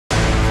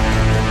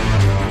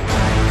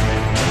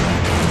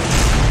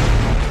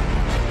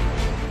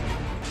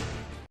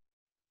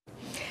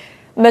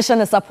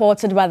Mission is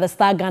supported by the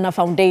Star Ghana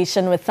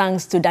Foundation with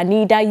thanks to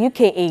Danida,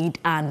 UK Aid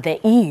and the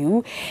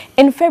EU.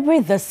 In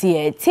February this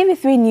year,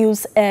 TV3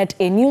 News aired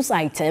a news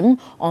item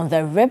on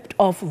the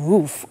ripped-off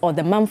roof of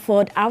the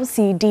Mumford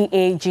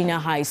LCDA Junior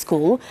High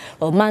School.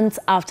 Well, months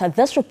after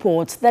this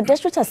report, the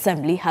District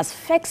Assembly has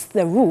fixed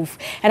the roof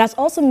and has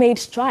also made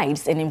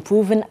strides in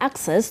improving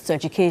access to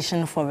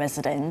education for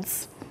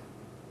residents.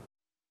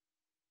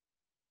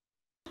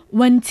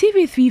 When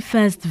TV3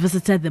 first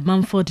visited the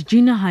Mumford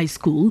Junior High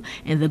School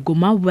in the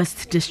Goma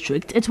West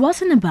District, it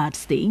was in a bad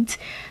state.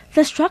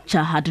 The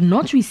structure had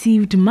not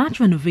received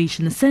much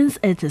renovation since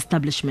its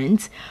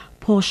establishment.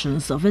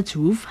 Portions of its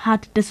roof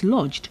had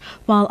dislodged,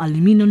 while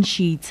aluminium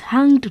sheets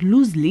hung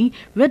loosely,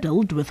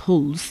 riddled with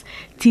holes.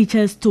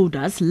 Teachers told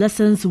us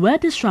lessons were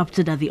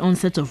disrupted at the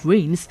onset of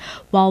rains,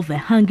 while the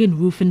hanging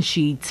roofing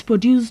sheets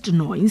produced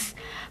noise.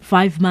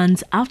 5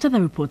 months after the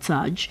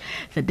reportage,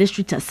 the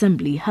District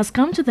Assembly has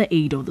come to the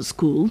aid of the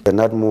school. The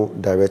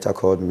NADMO director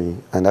called me,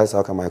 and that's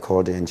how come I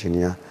called the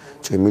engineer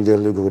to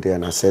immediately go there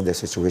and assess the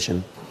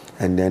situation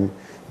and then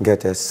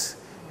get us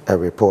a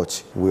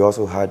report. We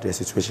also had a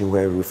situation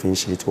where roofing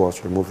sheet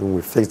was removed.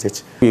 We fixed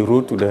it. We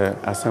wrote to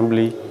the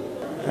assembly,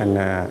 and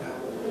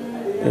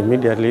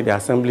immediately the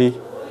assembly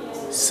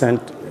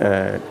sent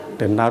the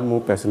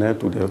NADMO personnel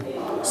to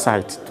the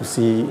site to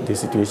see the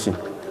situation.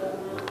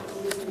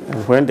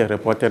 And when they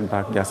reported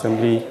back, the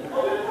assembly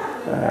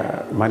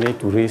managed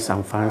to raise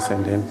some funds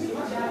and then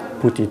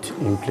put it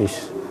in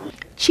place.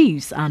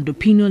 Chiefs and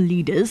opinion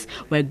leaders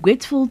were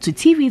grateful to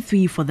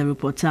TV3 for the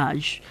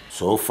reportage.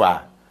 So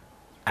far,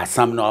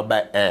 Assam no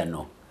ba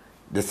no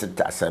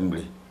District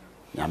Assembly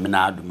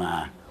nyamena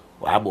aduma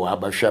wabo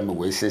abahwam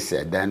we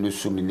sese dan no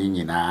sumi ni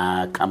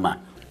nyina kama.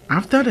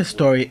 After the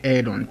story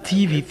aired on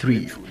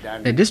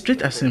TV3, the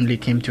District Assembly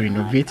came to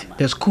renovate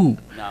the school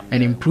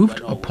and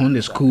improved upon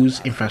the school's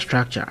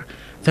infrastructure.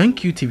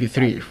 Thank you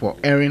TV3 for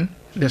airing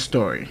the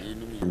story.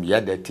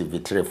 Yeah, the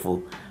TV3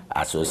 for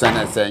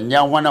asosana say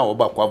nya wana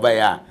obakwaba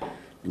ya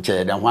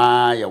nche da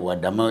hwa ya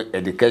wadam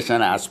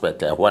education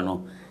aspect e ho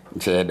no.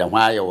 Right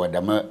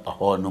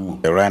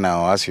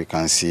now, as you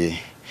can see,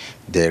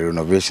 the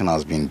renovation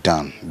has been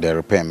done. The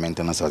repair and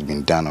maintenance has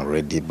been done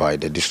already by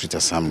the District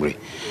Assembly.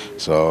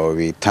 So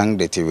we thank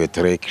the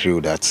TV3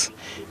 crew that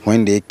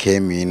when they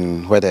came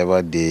in,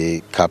 whatever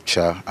they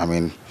capture,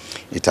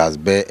 it has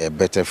bear a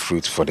better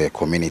fruit for the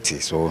community.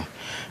 So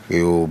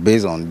we will,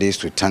 based on this,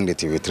 to thank the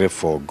TV3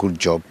 for a good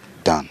job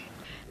done.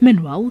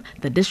 Meanwhile,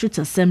 the District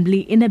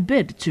Assembly, in a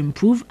bid to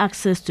improve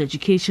access to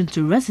education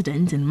to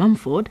residents in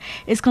Mumford,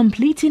 is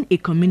completing a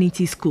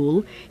community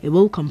school. It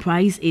will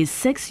comprise a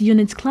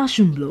 6-unit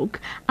classroom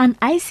block, an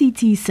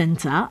ICT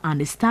center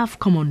and a staff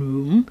common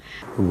room.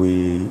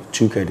 We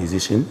took a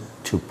decision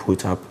to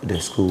put up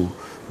the school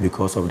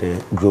because of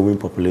the growing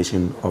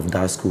population of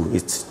that school.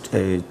 It's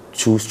a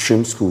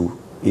 2-stream school,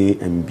 A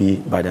and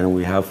B, but then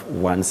we have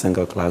 1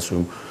 single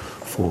classroom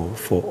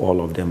for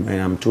all of them.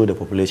 And I'm told the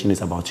population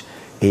is about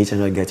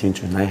 800 getting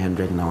to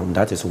 900 now.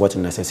 That is what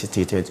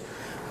necessitated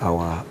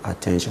our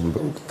attention,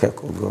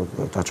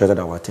 attracted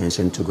our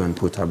attention to go and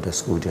put up the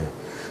school there.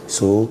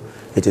 So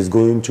it is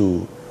going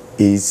to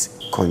ease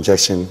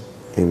congestion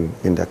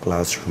in the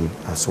classroom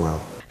as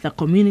well. The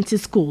community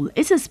school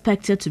is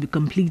expected to be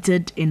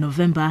completed in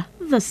November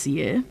this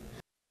year.